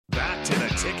back to the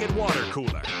Ticket Water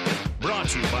Cooler. Brought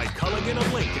to you by Culligan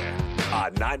of Lincoln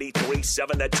on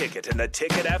 93.7 The Ticket and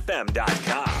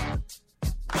theticketfm.com.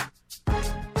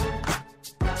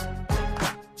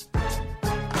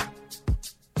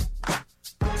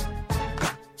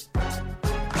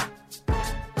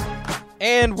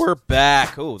 And we're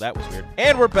back. Oh, that was weird.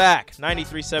 And we're back.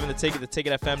 93.7 The Ticket,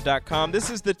 theticketfm.com. This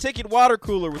is the Ticket Water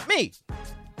Cooler with me,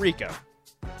 Rico.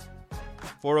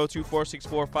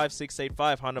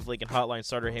 402-464-5685, Honda of Lincoln Hotline,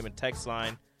 Starter Heyman text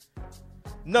line.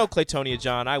 No, Claytonia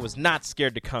John, I was not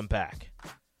scared to come back.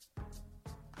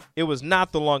 It was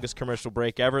not the longest commercial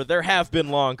break ever. There have been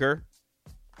longer.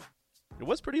 It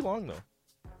was pretty long, though.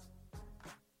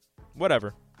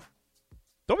 Whatever.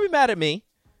 Don't be mad at me.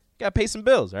 Gotta pay some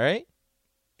bills, all right?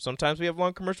 Sometimes we have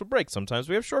long commercial breaks. Sometimes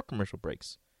we have short commercial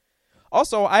breaks.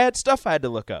 Also, I had stuff I had to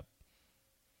look up.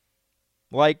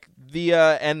 Like the,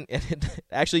 and it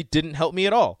actually didn't help me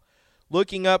at all.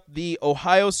 Looking up the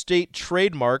Ohio State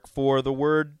trademark for the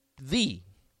word "the."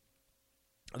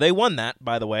 They won that,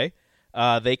 by the way.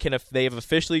 They have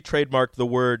officially trademarked the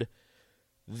word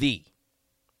 "the."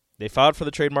 They filed for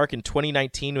the trademark in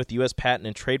 2019 with the U.S. Patent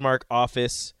and Trademark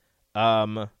Office,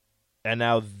 and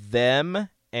now them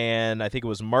and I think it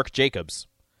was Mark Jacobs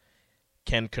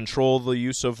can control the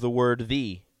use of the word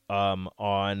 "the"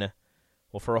 on.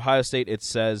 Well, for Ohio State, it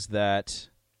says that.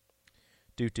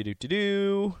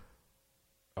 Oh,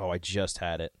 I just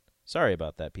had it. Sorry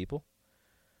about that, people.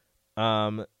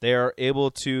 They are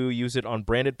able to use it on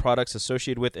branded products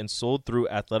associated with and sold through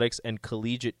athletics and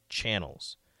collegiate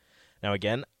channels. Now,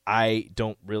 again, I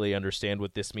don't really understand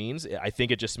what this means. I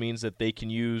think it just means that they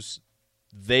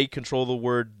control the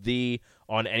word "the"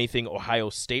 on anything Ohio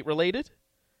State related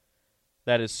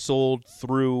that is sold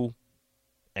through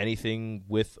anything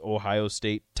with Ohio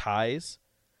State ties.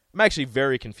 I'm actually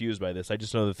very confused by this. I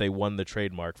just know that they won the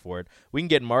trademark for it. We can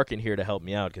get Mark in here to help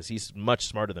me out because he's much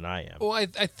smarter than I am. Well, I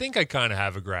think I kind of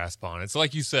have a grasp on it. So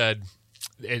like you said,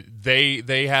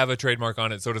 they have a trademark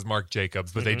on it, so does Marc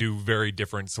Jacobs, but they do very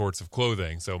different sorts of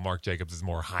clothing. So Marc Jacobs is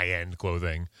more high-end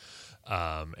clothing,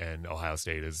 and Ohio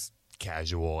State is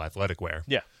casual athletic wear.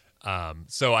 Yeah.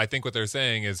 So I think what they're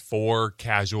saying is for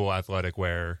casual athletic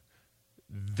wear,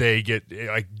 they get,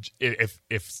 like, if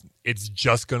it's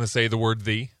just going to say the word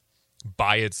 "the"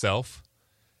 by itself,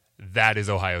 that is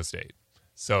Ohio State.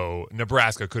 So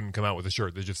Nebraska couldn't come out with a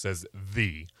shirt that just says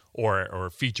 "the" or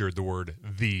featured the word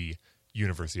 "the"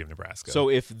 University of Nebraska. So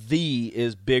if "the"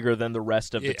 is bigger than the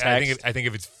rest of the text, I think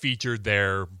if it's featured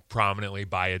there prominently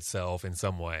by itself in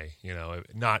some way,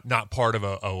 not part of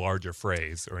a larger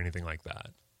phrase or anything like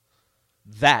that.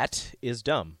 That is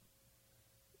dumb.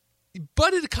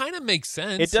 But it kind of makes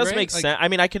sense. It does right? make sense. I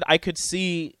mean, I could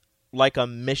see like a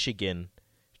Michigan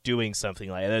doing something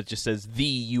like that. It just says "the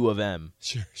U of M."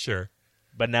 Sure.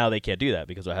 But now they can't do that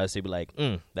because Ohio State be like,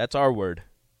 that's our word.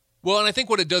 Well, and I think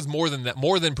what it does more than that,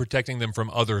 more than protecting them from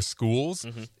other schools,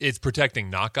 it's protecting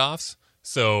knockoffs.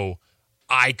 So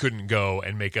I couldn't go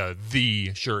and make a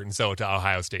 "the" shirt and sell it to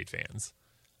Ohio State fans.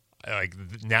 Like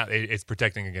now, it's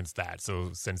protecting against that. So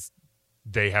since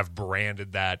they have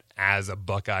branded that as a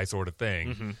Buckeye sort of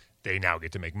thing, they now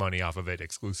get to make money off of it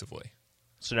exclusively.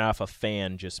 So now if a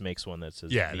fan just makes one that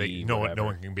says no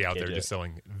one can be out there just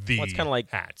selling "the" it's kind of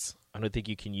like hats. I don't think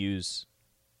you can use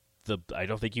the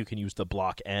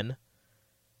block N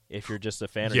if you're just a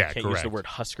fan. Or you can't use the word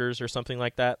Huskers or something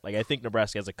like that. Like I think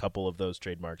Nebraska has a couple of those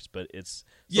trademarks, but it's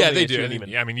they do.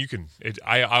 I mean, you can.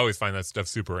 I always find that stuff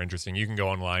super interesting. You can go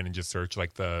online and just search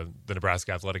like the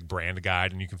Nebraska Athletic Brand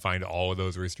Guide, and you can find all of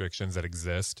those restrictions that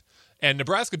exist. And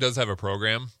Nebraska does have a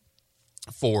program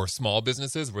for small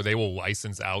businesses where they will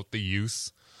license out the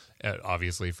use,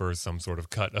 obviously for some sort of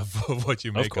cut of what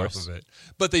you make off of it.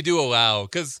 But they do allow,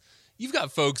 because you've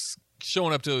got folks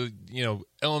showing up to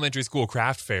elementary school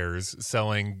craft fairs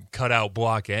selling cutout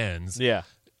block ends. Yeah,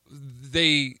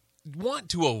 they want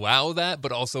to allow that,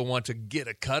 but also want to get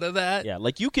a cut of that. Yeah,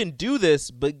 like you can do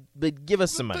this, but give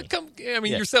us some money.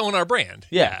 You're selling our brand.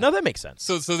 Yeah, no, that makes sense.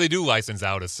 So they do license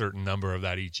out a certain number of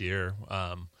that each year,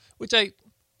 which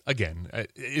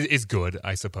is good,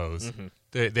 I suppose.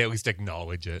 They at least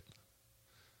acknowledge it.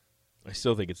 I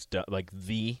still think it's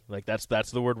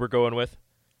that's the word we're going with.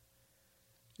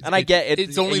 And I get it.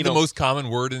 It's only the most common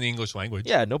word in the English language.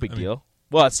 Yeah, no big deal.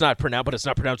 Well, it's not pronounced, but it's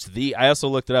not pronounced "the." I also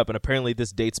looked it up, and apparently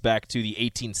this dates back to the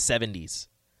 1870s.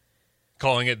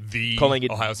 Calling it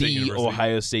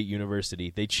Ohio State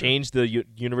University. They changed the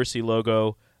university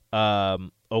logo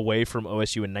away from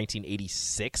OSU in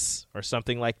 1986 or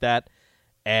something like that.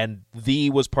 And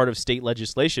 "the" was part of state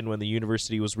legislation when the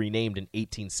university was renamed in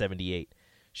 1878,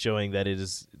 showing that it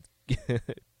is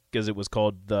because it was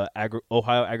called the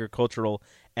Ohio Agricultural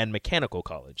and Mechanical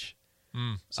College.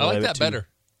 So I like have it that to better.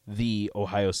 The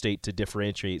Ohio State to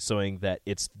differentiate, showing that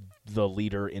it's the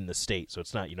leader in the state. So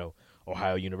it's not,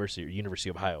 Ohio University or University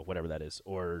of Ohio, whatever that is,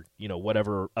 or,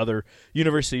 whatever other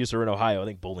universities are in Ohio. I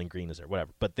think Bowling Green is there,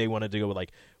 whatever. But they wanted to go with,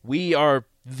 like, we are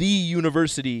the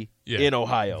university in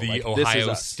Ohio. The like, this is Ohio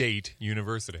us. State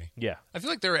University. Yeah. I feel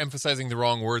like they're emphasizing the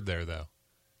wrong word there, though.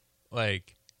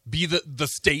 Like, be the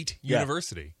state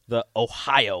university. The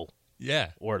Ohio,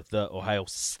 Yeah. or the Ohio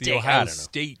State. The I Ohio don't know.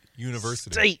 State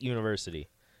University. State University.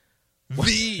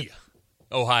 The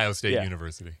Ohio State Yeah.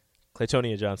 University.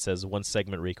 Claytonia John says, one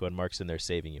segment, Rico, and Mark's in there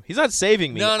saving you. He's not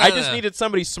saving me. No, I just needed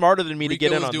somebody smarter than me to Rico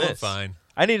get in was on doing this. fine.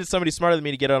 I needed somebody smarter than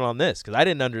me to get in on this because I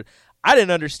didn't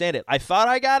understand it. I thought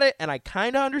I got it, and I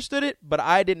kind of understood it, but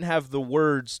I didn't have the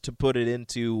words to put it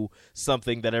into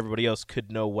something that everybody else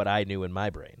could know what I knew in my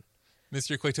brain.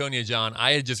 Mr. Claytonia John,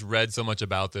 I had just read so much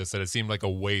about this that it seemed like a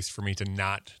waste for me to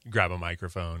not grab a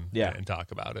microphone and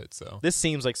talk about it. So This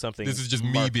seems like something. this is just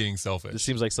me being selfish. This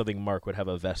seems like something Mark would have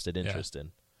a vested interest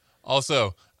in.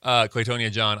 Also,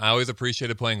 Claytonia John, I always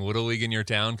appreciated playing Little League in your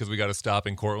town because we got to stop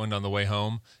in Cortland on the way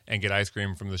home and get ice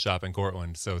cream from the shop in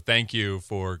Cortland. So thank you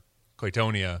for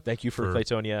Claytonia. Thank you for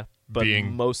Claytonia, but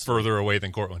being further away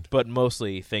than Cortland. But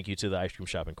mostly, thank you to the ice cream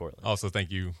shop in Cortland. Also,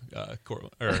 thank you,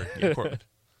 Cortland. Cortland.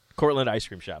 Cortland Ice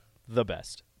Cream Shop, the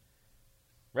best.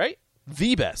 Right?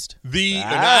 The best.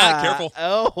 Careful.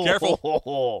 Oh,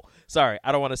 Careful. Sorry,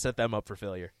 I don't want to set them up for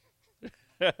failure.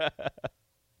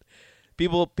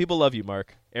 People love you,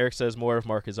 Mark. Eric says more of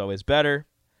Mark is always better.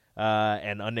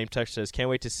 And Unnamed Touch says, can't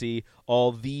wait to see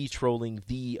all the trolling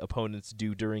the opponents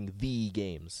do during the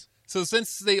games. So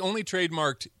since they only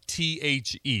trademarked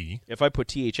THE, If I put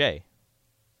THA.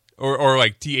 or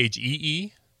like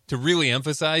THEE, to really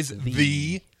emphasize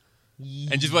the,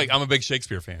 and just like, I'm a big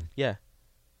Shakespeare fan. Yeah,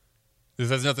 This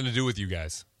has nothing to do with you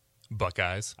guys,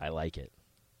 Buckeyes. I like it.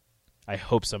 I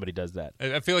hope somebody does that.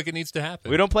 I feel like it needs to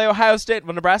happen. We don't play Ohio State.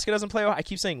 Well, Nebraska doesn't play Ohio. I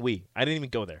keep saying we. I didn't even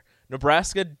go there.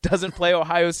 Nebraska doesn't play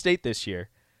Ohio State this year,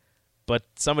 but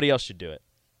somebody else should do it.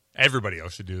 Everybody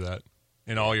else should do that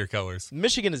in all your colors.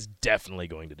 Michigan is definitely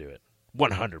going to do it.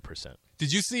 100%.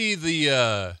 Did you see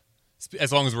the,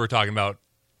 as long as we're talking about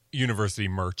university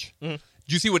merch, did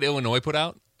you see what Illinois put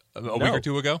out a week or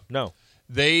two ago? No.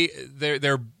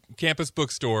 Their campus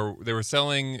bookstore, they were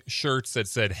selling shirts that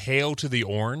said "Hail to the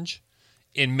Orange"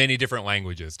 in many different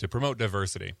languages to promote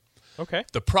diversity. Okay.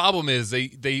 The problem is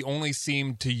they only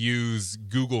seem to use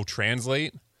Google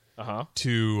Translate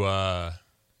to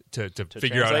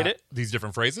figure out these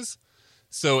different phrases.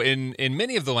 So in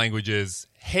many of the languages,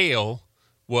 hail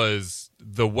was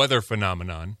the weather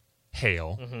phenomenon,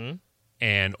 hail,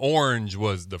 and orange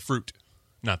was the fruit,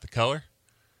 not the color.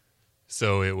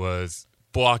 So it was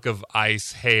block of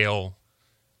ice, hail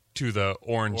to the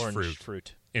orange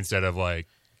fruit instead of like,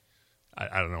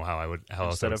 I don't know how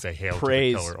else I would say hail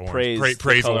praise, to the color orange.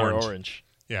 Praise the color orange.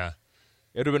 Yeah.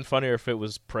 It would have been funnier if it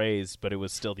was praise, but it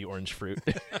was still the orange fruit.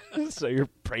 So you're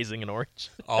praising an orange.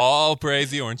 All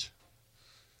praise the orange.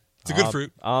 It's a good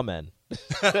fruit. Amen.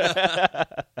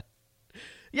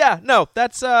 Yeah, no,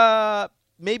 that's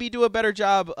maybe do a better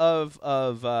job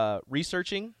of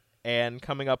researching and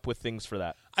coming up with things for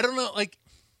that. I don't know, like,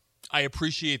 I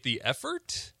appreciate the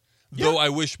effort, though I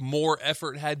wish more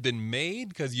effort had been made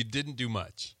because you didn't do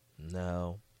much.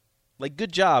 No. Like,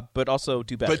 good job, but also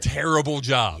do better. But terrible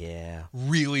job. Yeah.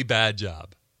 Really bad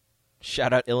job.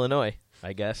 Shout out Illinois,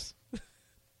 I guess.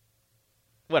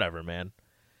 Whatever, man.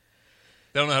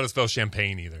 They don't know how to spell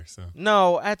champagne either, so.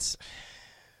 No, that's...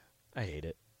 I hate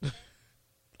it.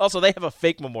 Also, they have a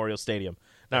fake Memorial Stadium.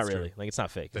 Not That's really. true. Like, it's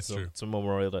not fake. That's It's true. It's a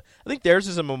memorial to... I think theirs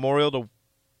is a memorial to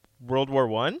World War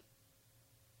I.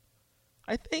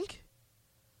 I think.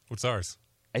 What's ours?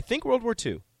 I think World War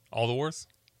II. All the wars?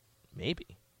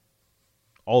 Maybe.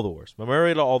 All the wars.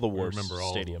 Memorial to all the wars remember all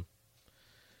of stadium. them.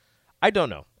 I don't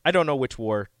know. I don't know which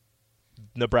war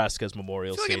Nebraska's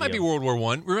Memorial I feel like Stadium. it might be World War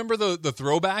I. Remember the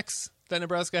throwbacks that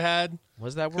Nebraska had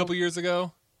Was that a couple World? years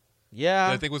ago? Yeah.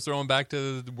 That I think was thrown back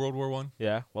to World War I?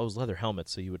 Yeah. Well, it was leather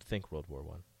helmets, so you would think World War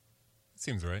I.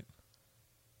 Seems right.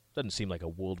 Doesn't seem like a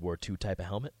World War II type of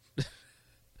helmet.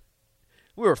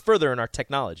 We were further in our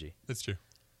technology. That's true.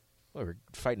 We were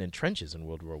fighting in trenches in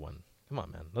World War I. Come on,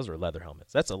 man. Those are leather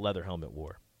helmets. That's a leather helmet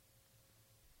war.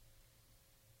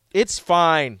 It's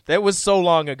fine. That was so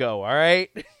long ago, all right?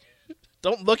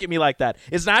 Don't look at me like that.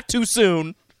 It's not too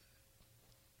soon.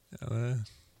 I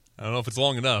don't know if it's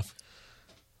long enough.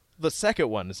 The second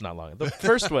one is not long. The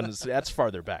first one, that's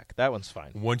farther back. That one's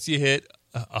fine. Once you hit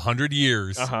 100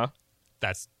 years, Uh-huh.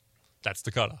 that's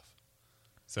the cutoff.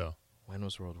 So When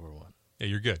was World War I? Yeah,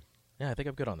 you're good. Yeah, I think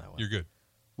I'm good on that one. You're good.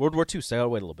 World War II, so I gotta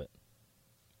wait a little bit.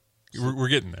 We're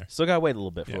getting there. Still gotta wait a little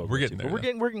bit for Yeah, World we're War getting II, there, but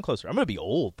though. we're getting closer. I'm gonna be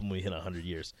old when we hit 100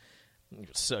 years.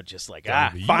 So just like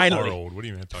You finally, are old. What are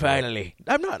you talking about? finally.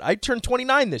 I'm not. I turned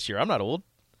 29 this year. I'm not old.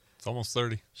 It's almost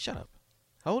 30. Shut up.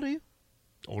 How old are you?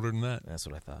 Older than that. That's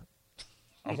what I thought.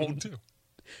 I'm old too.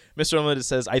 Mr. Unlimited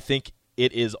says, I think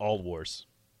it is all wars.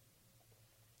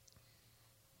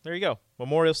 There you go.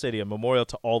 Memorial Stadium, memorial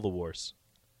to all the wars.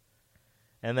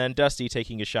 And then Dusty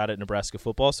taking a shot at Nebraska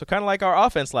football. So kind of like our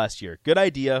offense last year. Good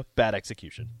idea, bad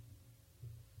execution.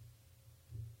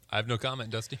 I have no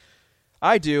comment, Dusty.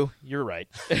 I do. You're right.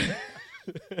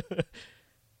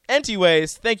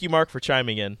 Anyways, thank you, Mark, for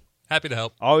chiming in. Happy to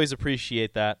help. Always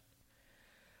appreciate that.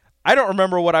 I don't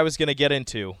remember what I was going to get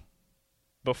into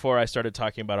before I started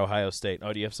talking about Ohio State.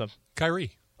 Oh, do you have some?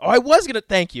 Kyrie. Oh, I was going to.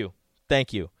 Thank you.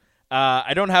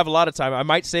 I don't have a lot of time. I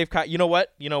might save. You know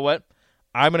what?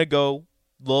 I'm going to go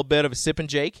a little bit of a sip and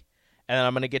Jake, and then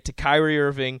I'm going to get to Kyrie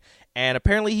Irving. And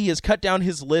apparently he has cut down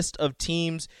his list of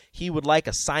teams he would like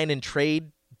a sign and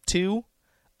trade to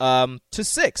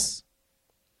 6.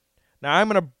 Now I'm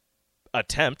going to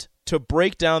attempt to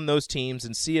break down those teams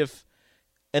and see if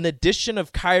an addition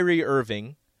of Kyrie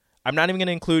Irving, I'm not even going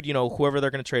to include, whoever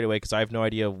they're going to trade away because I have no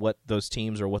idea what those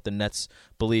teams or what the Nets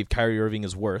believe Kyrie Irving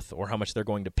is worth or how much they're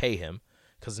going to pay him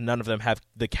because none of them have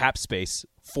the cap space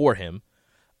for him.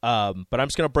 But I'm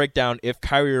just going to break down if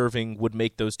Kyrie Irving would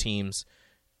make those teams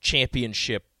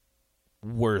championship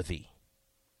worthy.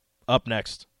 Up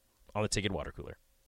next on the Ticket Water Cooler.